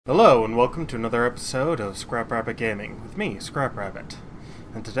Hello and welcome to another episode of Scrap Rabbit Gaming with me, Scrap Rabbit.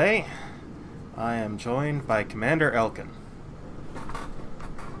 And today, I am joined by Commander Elkhan.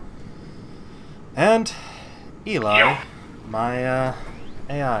 And Eli, my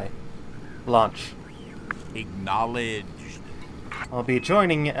AI. Launch. Acknowledged. I'll be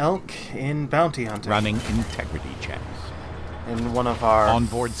joining Elk in bounty hunting. Running integrity checks. In one of our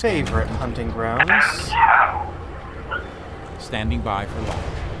Onboard favorite hunting grounds. Standing by for launch.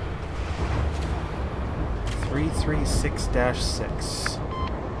 336-6.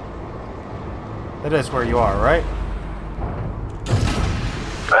 That is where you are, right?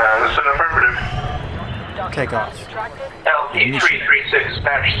 That's an affirmative. Take off. LP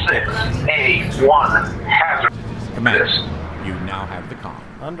 336-6, A1, hazard. Commander, you now have the comm.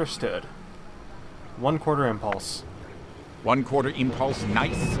 Understood. 1/4 impulse. 1/4 impulse,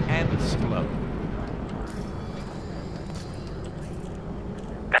 nice and slow.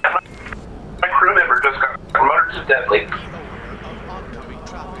 My crew member just got promoted to deadly.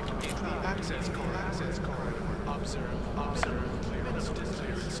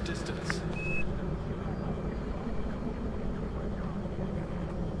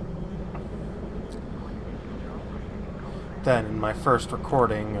 Then, in my first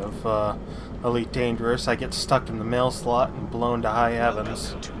recording of Elite Dangerous, I get stuck in the mail slot and blown to high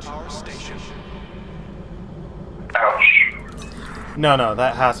heavens. Ouch. No,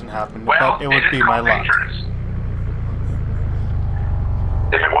 that hasn't happened, Well, but it would be my luck. dangerous.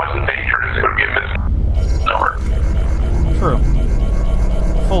 If it wasn't dangerous, it would be a misnomer. True.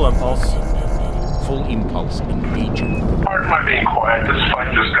 Full impulse. Full impulse engaging. Pardon my being quiet, this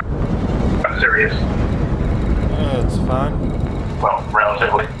fight just got serious. It's fine. Well,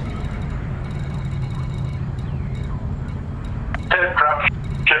 relatively.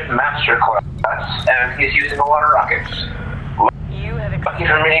 Dropship master class, and he's using a lot of rockets. You have Lucky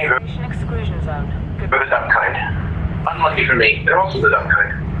for me, exclusion exclusion zone. they're the dumb kind. Unlucky for me, they're also the dumb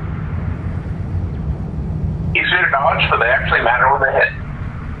kind. Easier to dodge, but they actually matter when they hit.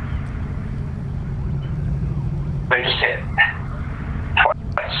 They just hit.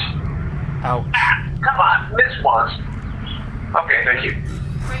 Twice. Ouch. Come on, miss once. Okay, thank you.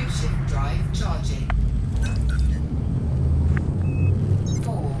 Frameshift drive charging.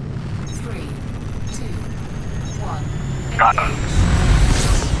 4, 3, 2, 1. Got him.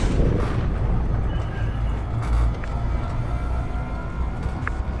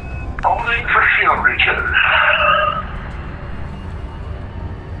 Holding for shield region.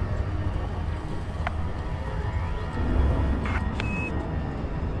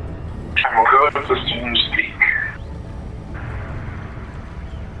 I will go with the student speak.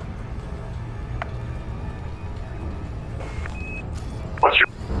 What's your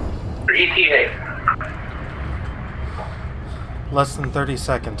ETA? Less than 30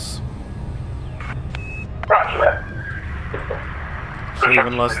 seconds. Roger that.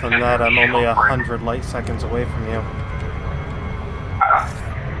 Even less than that, I'm only 100 light seconds away from you.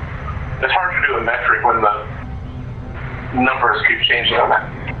 It's hard to do a metric when the numbers keep changing on that.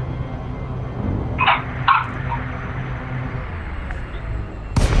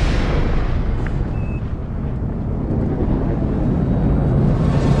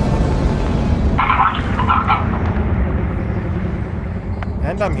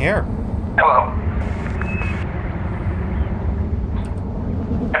 And I'm here. Hello.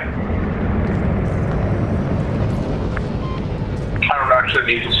 I don't actually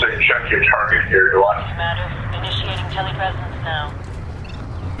need to say check your target here, do I? Commander, initiating telepresence now.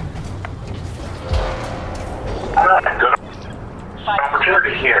 Good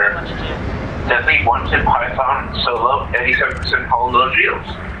opportunity here. What to do? Deadly wanted Python solo 87% hull no shields.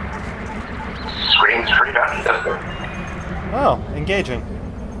 Screams pretty bad, doesn't it? Oh, engaging.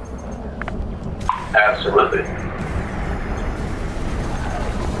 Absolutely.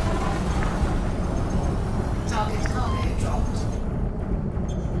 Target cargo dropped.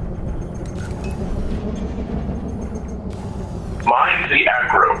 Mind the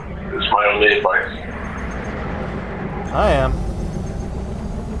aggro is my only advice. I am.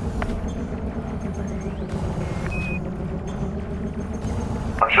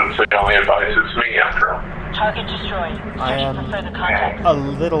 I shouldn't say only advice, it's me after all. Target destroyed. I Searching am for further contact. a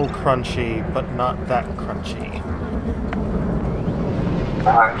little crunchy, but not that crunchy.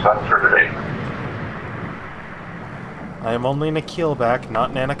 That's up for today. I am only in a keelback, not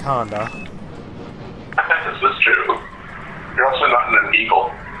an anaconda. This is true. You're also not an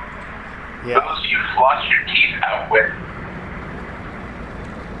eagle. Yeah. Those you floss your teeth out with.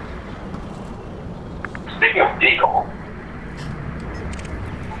 Speaking of eagle,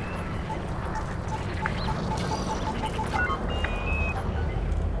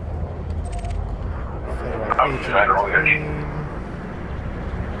 Commander Elkhan.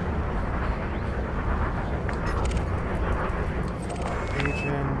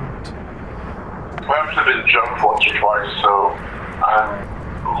 Agent. Perhaps I've been jumped once or twice, so I'm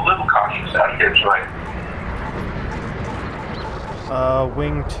a little cautious out here tonight.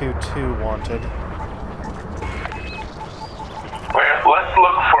 Wing 2-2 wanted. Well, let's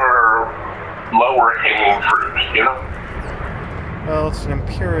look for lower hanging fruit, you know? Well, it's an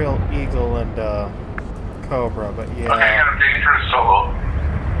Imperial Eagle and Cobra, but yeah. Okay, I got a dangerous solo.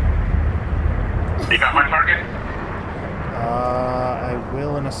 You got my target? I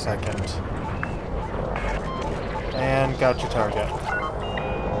will in a second. And got your target.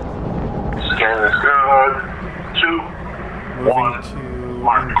 Scan is good. 2, Moving 1, to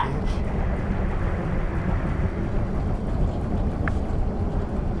mark. engage.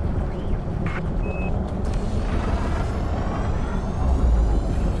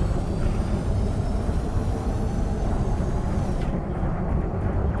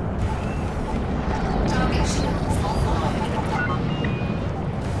 Target shields offline.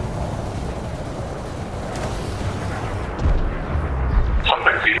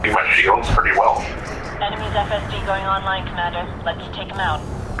 Something's eating my shields pretty well. Enemy's FSD going online, Commander. Let's take him out.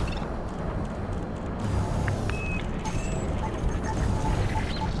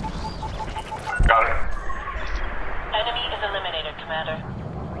 Got it. Enemy is eliminated, Commander.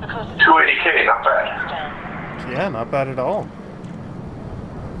 The coast is 280k, not bad. down. Yeah, not bad at all.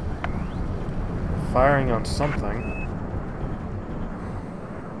 Firing on something.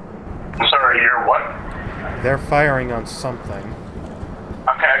 I'm sorry, you're what? They're firing on something.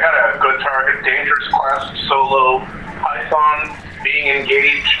 Okay, I got a good target. Dangerous class solo. Python being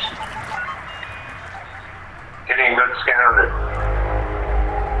engaged. Getting a good scan of it.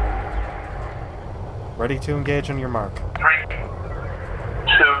 Ready to engage on your mark. 3, 2,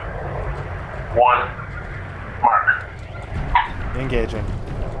 1, mark. Engaging.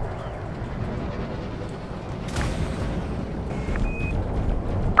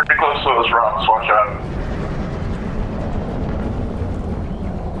 Pretty close to those rocks, watch out.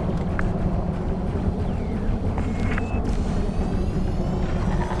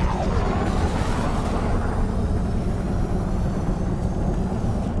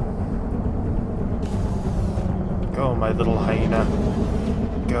 Go, my little hyena.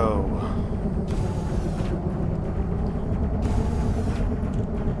 Go.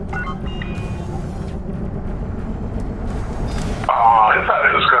 Oh, I thought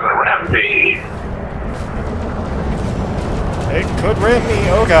it was gonna ram me. It could ram me.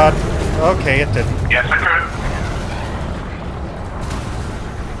 Oh god. Okay, it didn't. Yes, it could.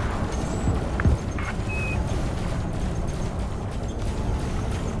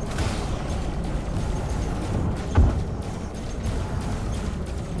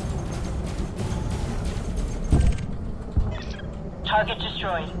 Target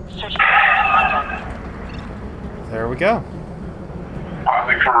destroyed. Searching for contact. There we go.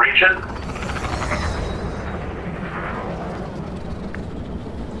 Pausing for region.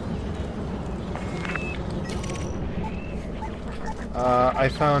 I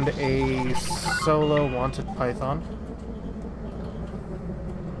found a solo wanted python.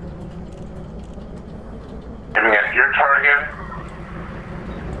 Giving it your target.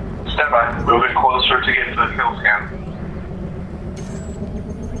 Stand by. Moving closer to get to the kill scan.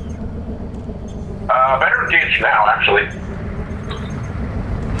 Better engage now, actually.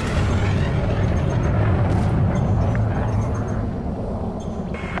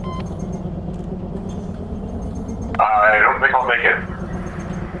 I don't think I'll make it.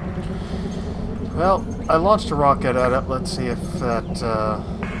 Well, I launched a rocket at it. Let's see if that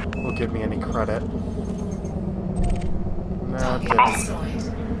will give me any credit. No, it Target didn't. destroyed.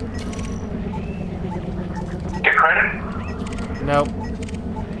 Get credit? Nope.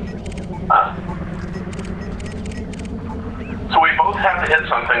 So we both have to hit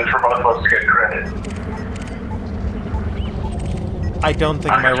something for both of us to get credit. I don't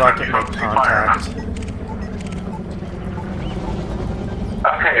think my rocket made contact.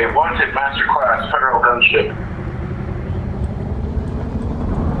 Okay, wanted master class, federal gunship.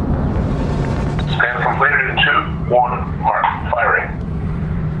 Scan completed in 2, 1, mark, firing.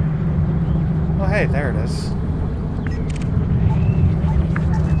 Oh, hey, there it is.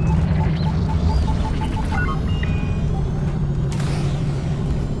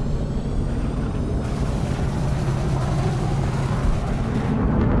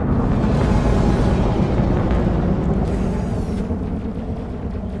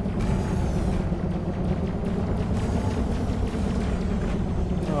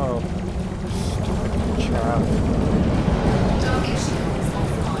 Oh, stupid chaff. Target shields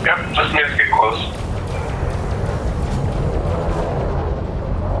offline. Yep, just need to get close.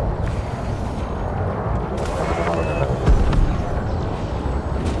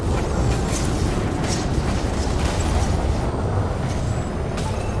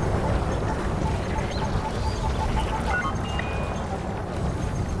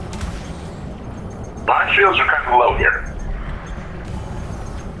 shields are kind of low here.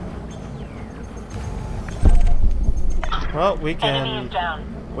 Well, we Enemy can is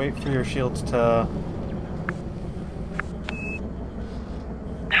down. wait for your shields to...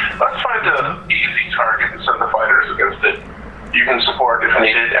 Let's find an easy target and send the fighters against it. You can support if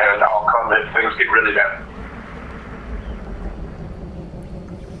needed, and I'll come if things get really bad.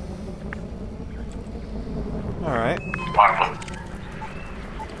 Alright. Awesome.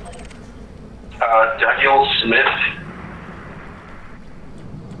 Daniel Smith.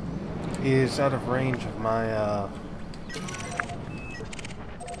 He's out of range of my, I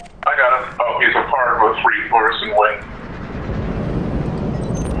got him. Oh, he's a part of a 3-person wing.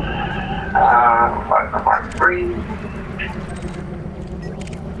 Mark 3.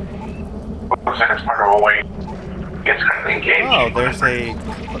 Looks like it's part of a wing. It's kind of engaged. Oh,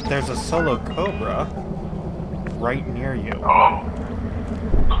 there's a solo Cobra right near you Oh.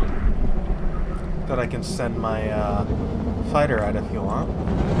 that I can send my fighter at if you want.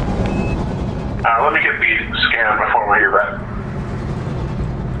 Let me get the scan before we hear that.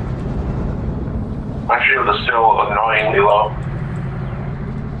 My shield is still annoyingly low.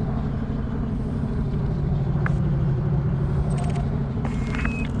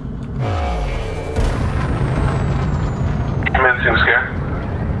 Commencing scan.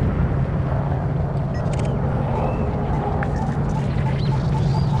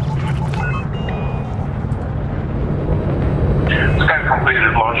 Scan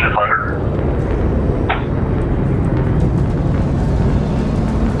completed. Launch your fighter.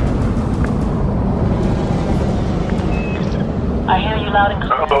 I hear you loud and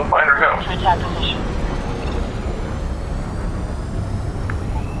clear. Oh, fighter go. To attack position.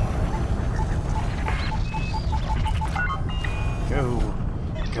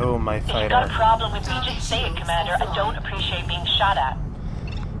 Go, my If you've got a fighter. problem with me, just say it, Commander. I don't appreciate being shot at.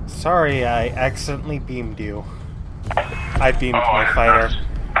 Sorry, I accidentally beamed you. I beamed Oh, my fighter.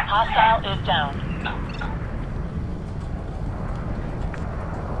 Hostile is down.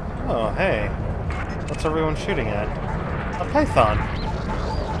 Oh, hey. What's everyone shooting at? A python.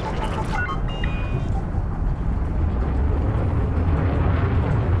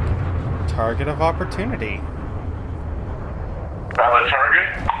 Target of opportunity. Valid target.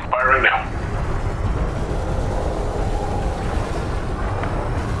 Firing now.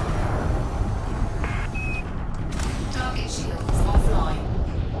 Target shields offline.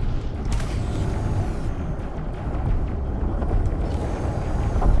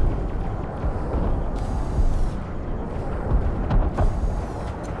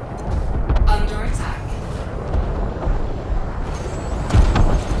 Under attack.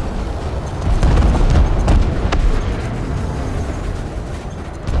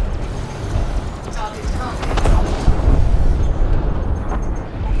 Target target.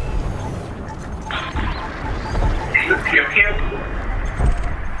 Pew pew.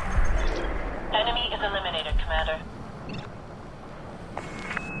 Enemy is eliminated, Commander.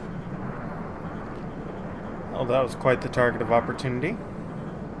 Oh, that was quite the target of opportunity.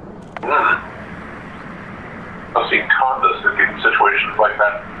 I've seen countless in situations like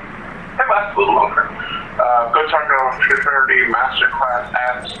that. It lasts a little longer. Go target on 230, Masterclass,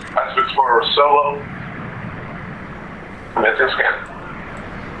 Asp Explorer Solo. Commencing scan.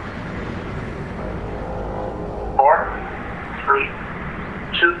 4, 3,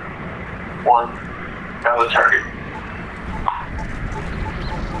 2, 1. Valid target.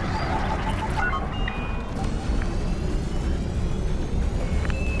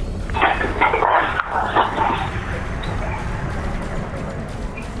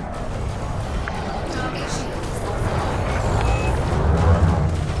 Target shields offline.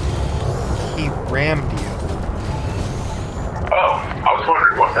 He rammed you. Oh, I was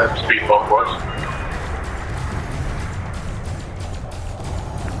wondering what that speed bump was.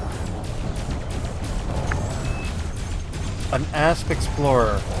 An Asp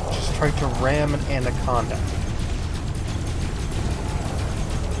Explorer just tried to ram an Anaconda.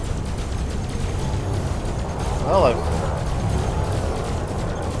 Well,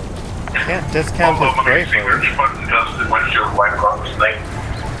 I can't discount his Although amazing bravery. which button does the windshield wiper on this thing.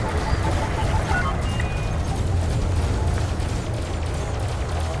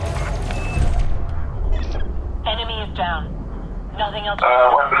 Enemy is down. Nothing else.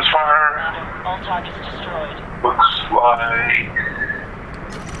 Weapons fire. Commander, all targets destroyed. Looks like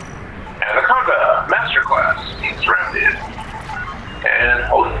Anaconda Masterclass. He's rounded and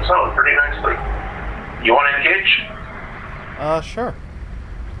holding its own pretty nicely. You want to engage? Sure.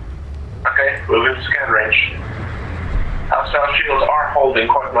 Okay, moving to scan range. Hostile shields are holding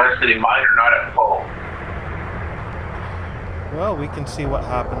quite nicely. Mine are not at full. Well, we can see what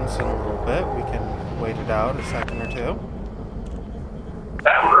happens in a little bit. We can wait it out a second or two.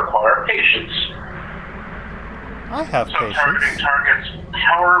 That would require patience. I have So patience. targeting targets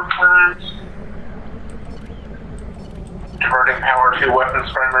power plants. Diverting power to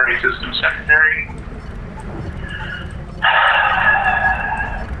weapons primary system secondary.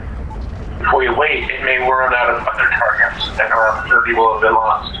 If we wait, it may run out of other targets, and our opportunity will have been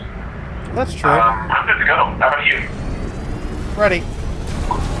lost. That's true. I'm good to go. How about you? Ready.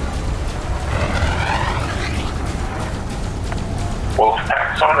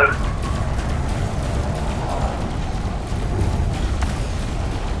 Wolfpack's on it.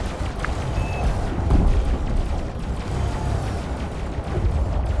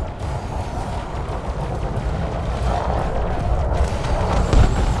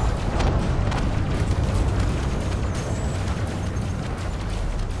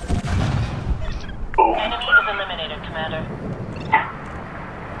 Enemy is eliminated, Commander.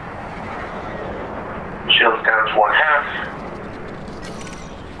 Shields down to 1/2.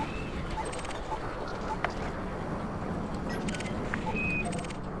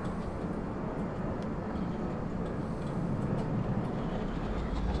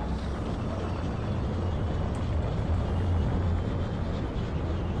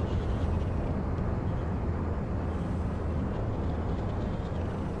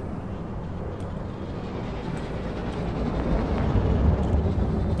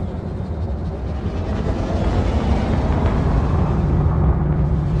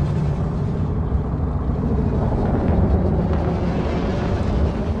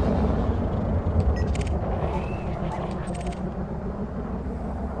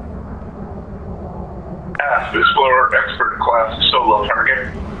 Explorer expert class solo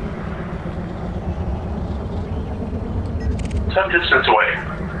target. Some distance away.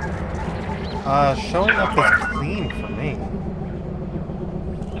 Showing up as clean for me.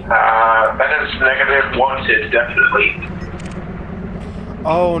 That is negative wanted, definitely.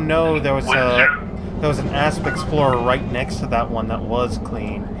 Oh no, there was an Asp Explorer right next to that one that was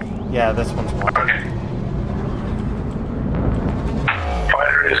clean. Yeah, this one's wanted. Okay.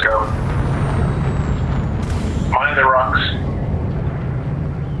 Fighter is go. Mind the rocks.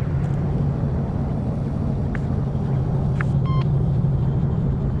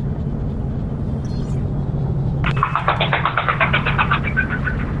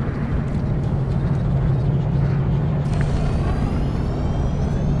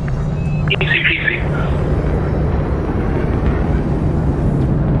 Easy peasy.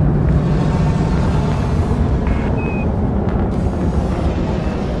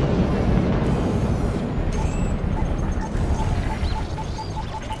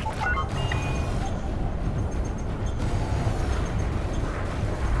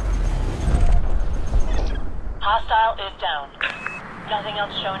 Hostile is down. Nothing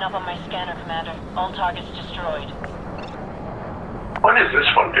else showing up on my scanner, Commander. All targets destroyed. What is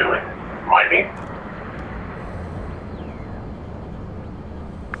this one doing? Mining?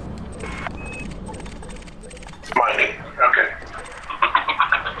 Mining. Okay.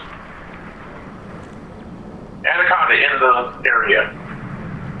 Anaconda in the area.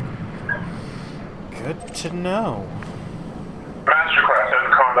 Good to know. Masterclass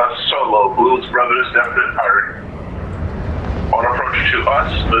Anaconda solo. Blues Brothers definite pirate. On approach to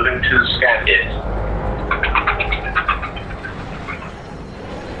us, moving to scan it.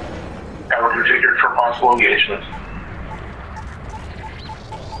 Power configured for possible engagement.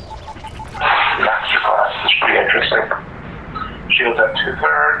 Masterclass. This should be interesting. Shields at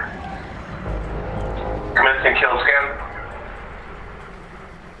 2/3. Commencing kill scan.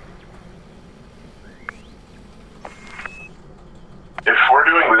 If we're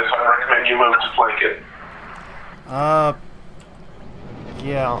doing this, I recommend you move to flank it.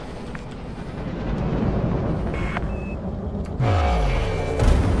 Yeah.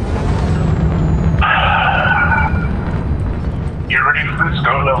 You ready for this?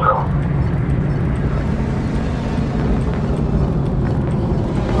 Go, no go.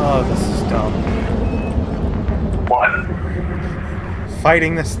 Oh, this is dumb. What?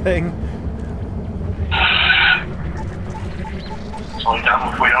 Fighting this thing. Slow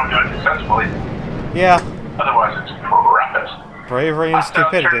down if we don't do it successfully. Yeah. Otherwise, it's rapid. Bravery and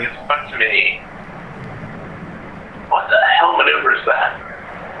stupidity. Back to me. What the hell maneuver is that?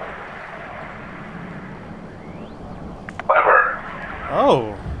 Clever.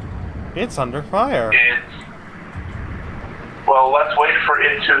 Oh. It's under fire. Well, let's wait for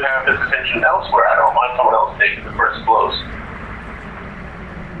it to have its attention elsewhere. I don't mind someone else taking the first blows.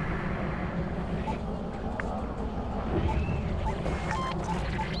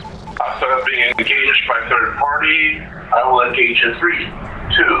 Hostiles being engaged by third party. I will engage in 3, 2,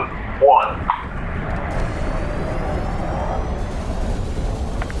 1.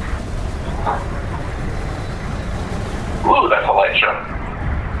 Ooh, that's a light show.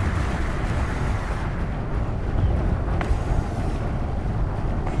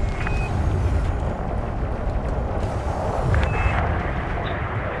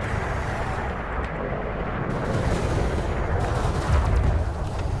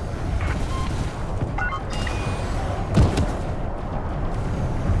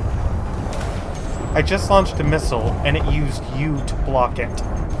 I just launched a missile, and it used you to block it.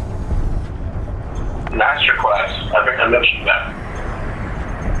 Masterclass. I think I mentioned that.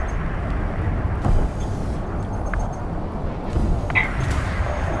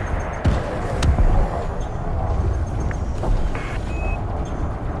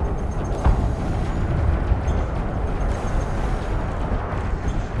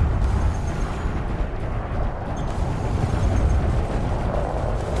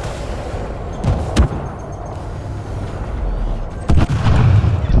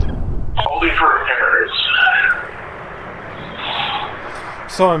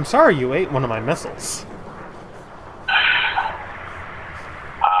 So I'm sorry you ate one of my missiles. It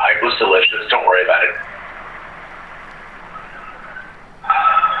was delicious. Don't worry about it.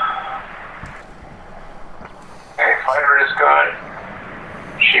 Okay, fighter is good.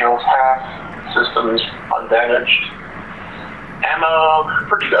 Shields half. Systems undamaged. Ammo,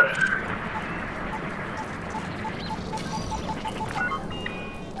 pretty good.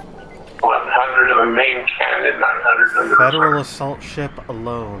 $100 of the main cannon, 900 of the Federal reserve. assault ship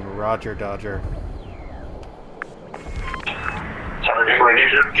alone. Roger, Dodger. Target ready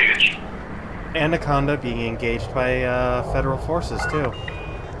to engage. Anaconda being engaged by federal forces too.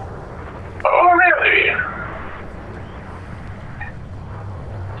 Oh, really?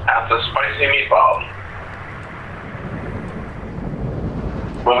 That's a spicy meatball.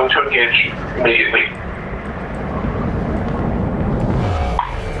 Moving to engage immediately.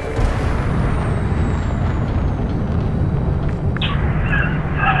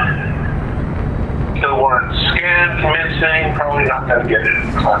 Kill warrant scanned, missing, probably not gonna get it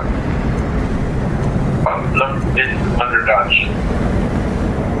in time. Look, it's under dodge.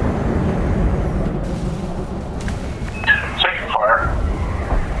 Second fire.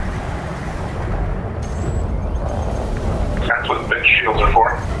 That's what the big shields are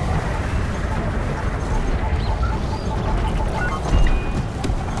for.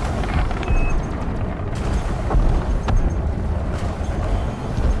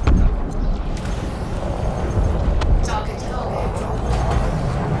 Target target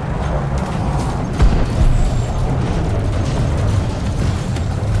drop.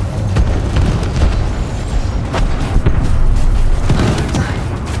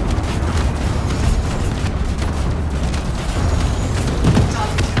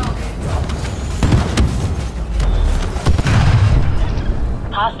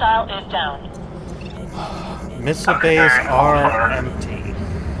 Hostile is down. Missile bays are empty.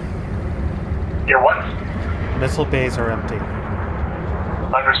 Your what? Missile bays are empty.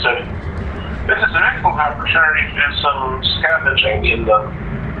 Understood. This is an excellent opportunity to do some scavenging in the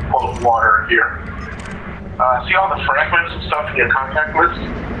quote water here. See all the fragments and stuff in your contact list?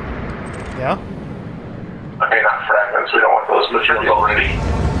 Yeah? Okay, not fragments. We don't want those materials already.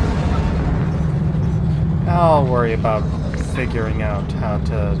 I'll worry about figuring out how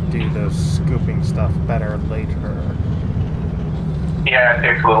to do the scooping stuff better later. Yeah, it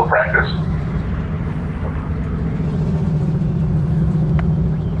takes a little practice.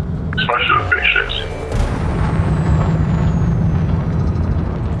 Especially with big ships.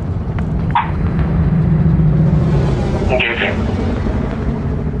 Engaging.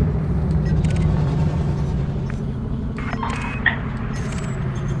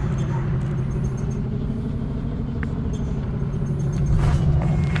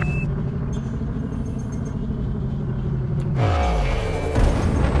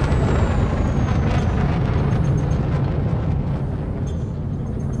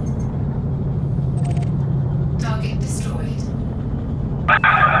 Target destroyed.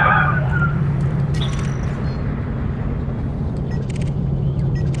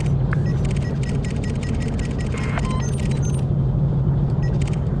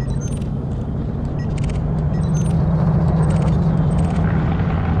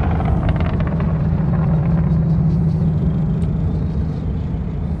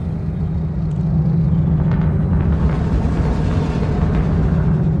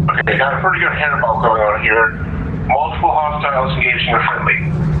 Okay, got a pretty good handball going on here. Multiple hostiles engaging a friendly.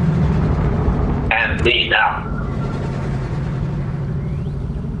 And me now.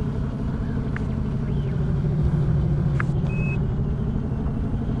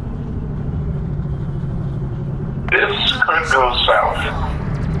 goes south.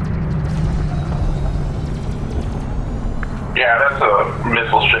 Yeah, that's a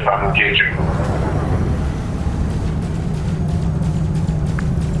missile ship I'm engaging.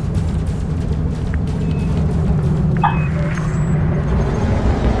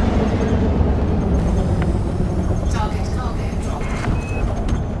 Target cargo dropped.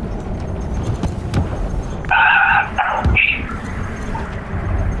 Ouch.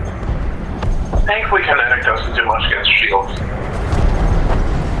 Thankfully, kinetic doesn't do much against shields.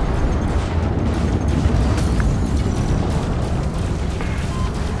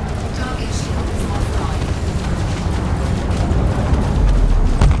 Target shield is offline.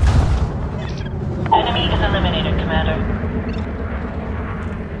 Enemy is eliminated, Commander.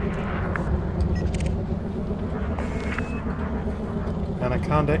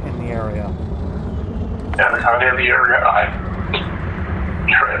 Anaconda in the area. Anaconda in the area, I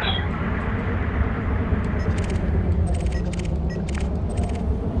tread.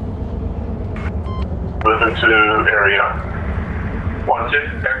 Moving to area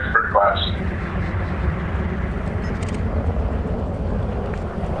 1-6, expert class.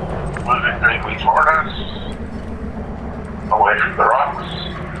 Moving directly toward us. Away from the rocks.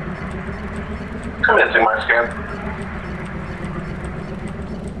 Commencing my scan.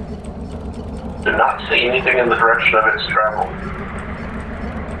 Do not see anything in the direction of its travel.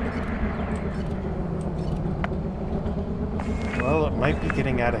 Well, it might be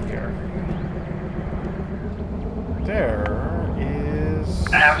getting out of here. There is...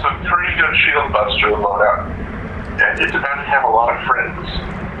 It has a pretty good shield buster loadout. And it's about to have a lot of friends.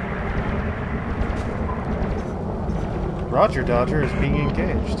 Roger Dodger is being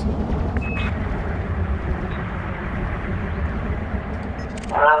engaged.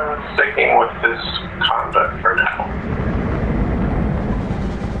 I'm sticking with this conduct for now.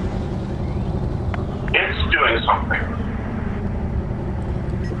 It's doing something.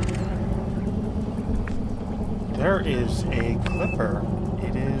 There is a clipper.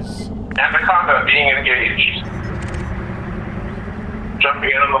 It is... Anaconda being engaged.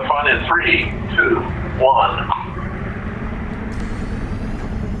 Jumping in on the fun in 3, 2, 1.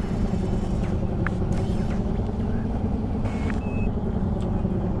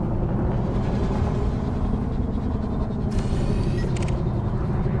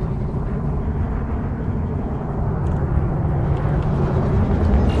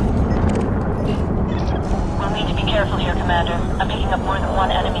 Careful here, Commander. I'm picking up more than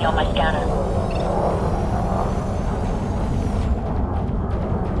one enemy on my scanner.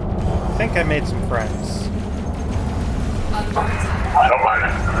 I think I made some friends. Under attack. I don't mind.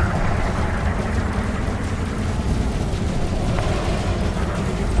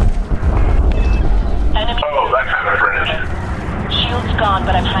 Enemy. Oh, that kind of friend. Shield's gone,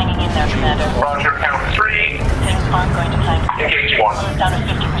 but I'm hanging in there, Commander. Roger, count 3. Things aren't going to plan. Engaging 1. Close down to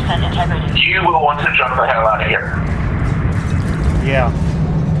 50% integrity. You will want to jump the hell out of here. Yeah.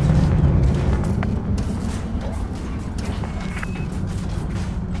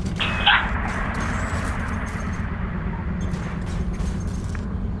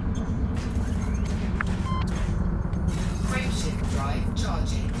 Frameshift drive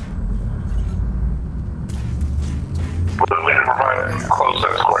charging. Moving to provide close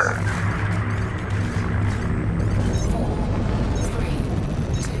that square. 4, 3,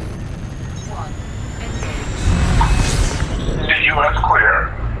 2, 1. Engage. The U.S. clear.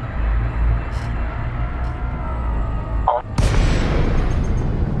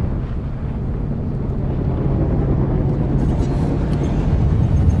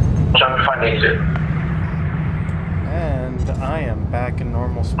 Jump if I need to. And I am back in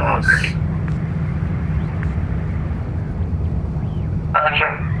normal space.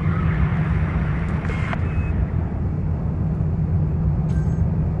 Action.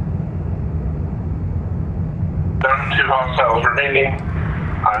 Down 2 hostiles remaining.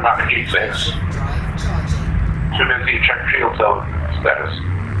 I'm not heat sinks. Drive charging. Too busy to check field cell status.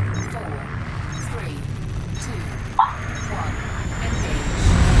 4, 3, 2, 1.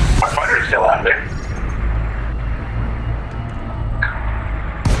 Engage. My fighter's still out there.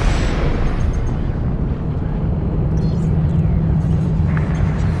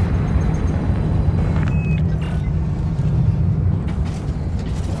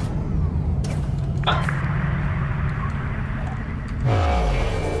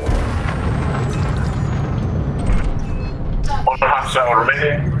 One hostile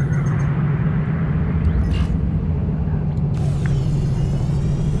remaining.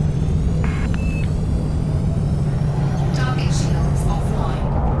 Target shields offline.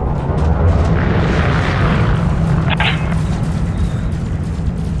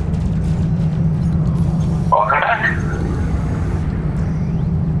 Welcome back.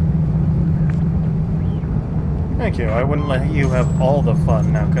 I wouldn't let you have all the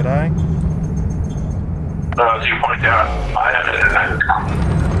fun now, could I? As you point out, I have internet.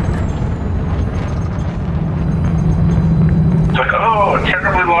 It's like, oh, a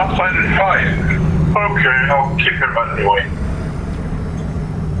terribly lopsided fight. Okay, I'll kick their butt anyway.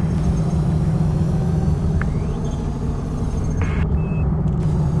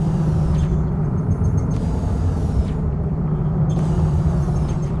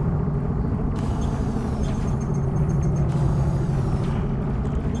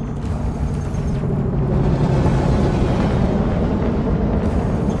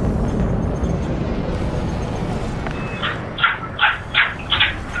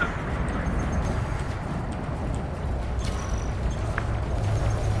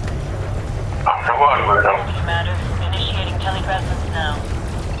 Commander, initiating telepresence now.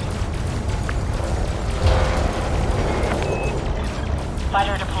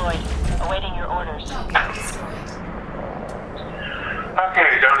 Fighter deployed. Awaiting your orders. Target destroyed. Okay,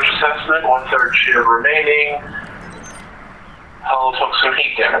 damage assessment, 1/3 shield remaining. Hull took some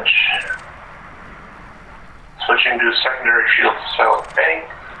heat damage. Switching to secondary shield cell bank.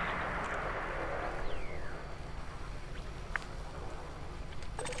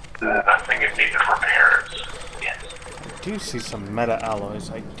 Nothing in need of repairs. Yes. I do see some meta alloys.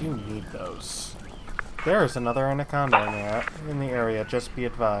 I do need those. There is another anaconda in the area, just be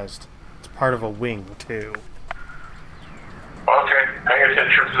advised. It's part of a wing, too. Okay, paying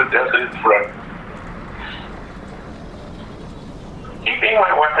attention to the desert in front. Keeping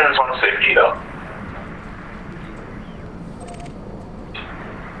my weapons on safety, though.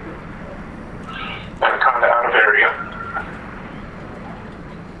 Anaconda out of area.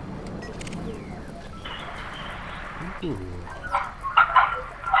 Ooh.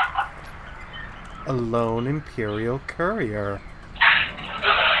 A lone Imperial courier.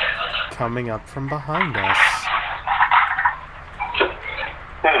 Coming up from behind us.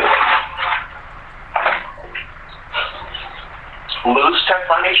 Loose tech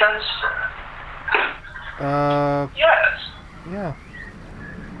by any chance? Yes. Yeah.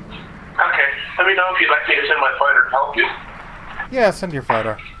 Okay, let me know if you'd like me to send my fighter to help you. Yeah, send your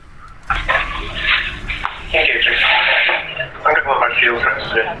fighter. Engage it. I'm gonna let my shield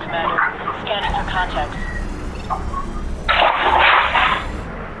rest it. Commander, scanning for contacts.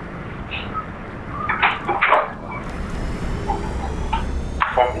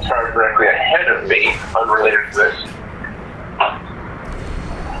 Weapons are directly ahead of me, unrelated to this.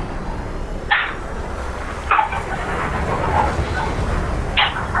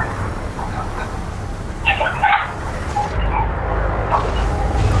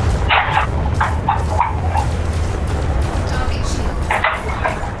 Target shield.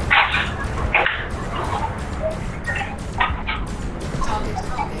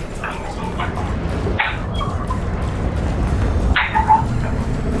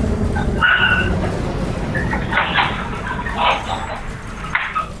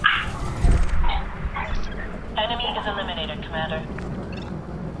 Enemy is eliminated, Commander.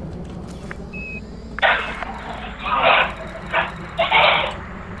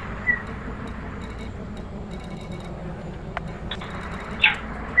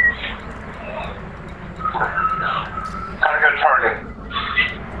 Target target.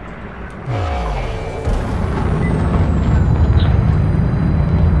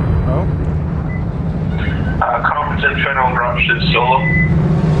 Oh? Competent federal dropship solo.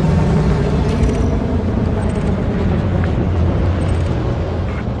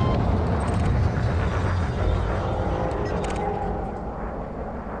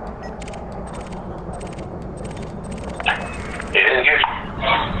 Engage.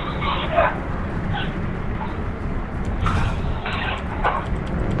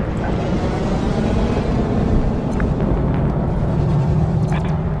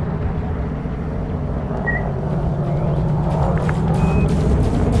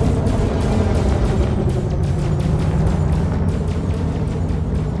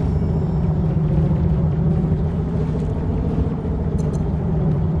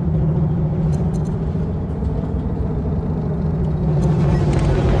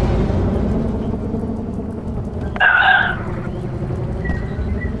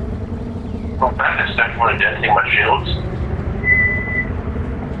 Well, that is definitely denting my shields.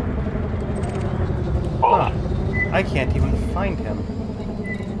 Oh, Huh. I can't even find him.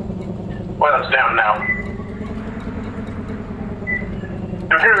 well, it's down now.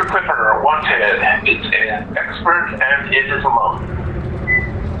 Imperial Clipper wanted. It's an expert and it is alone.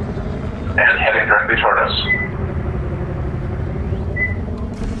 And heading directly toward us.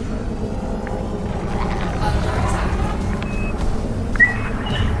 Under attack.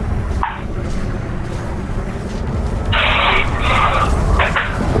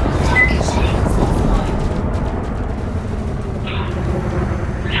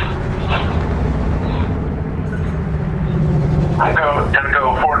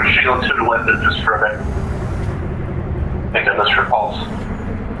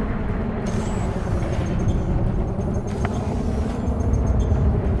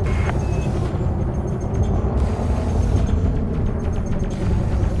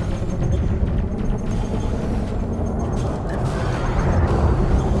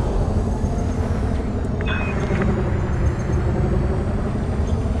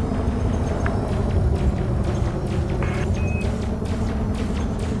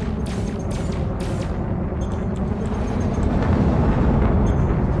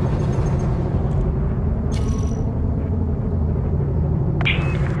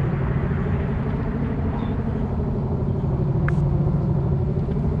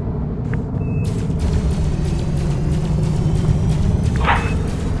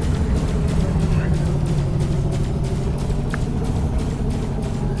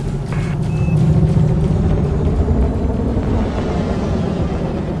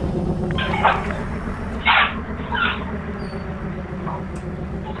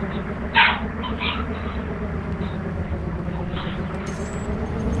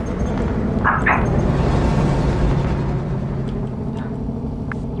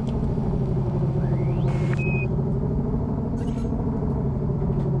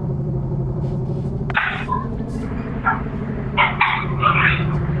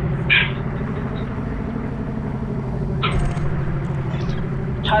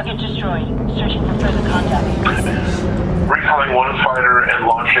 Target destroyed. Searching for further contact. Recalling one fighter and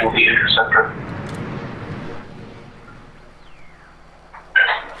launching the interceptor.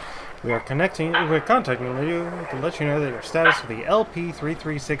 We're contacting you to let you know that your status of the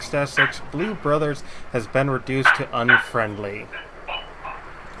LP-336-6 Blue Brothers has been reduced to unfriendly.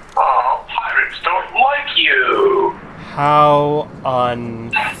 Oh, pirates don't like you. How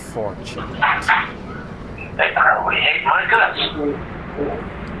unfortunate. They probably hate my guts.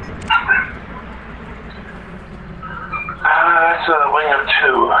 That's a wing of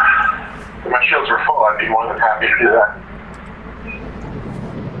 2. If my shields were full, I'd be more than happy to do that.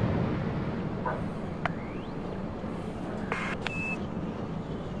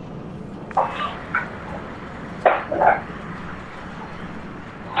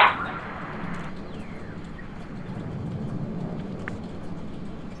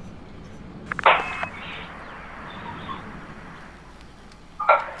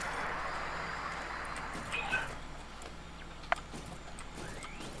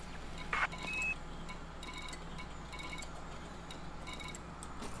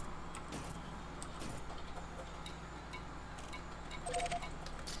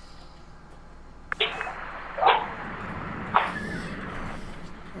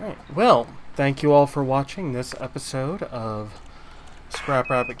 Well, thank you all for watching this episode of Scrap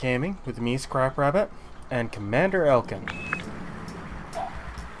Rabbit Gaming with me, Scrap Rabbit, and Commander Elkhan.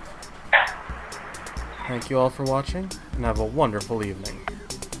 Thank you all for watching, and have a wonderful evening.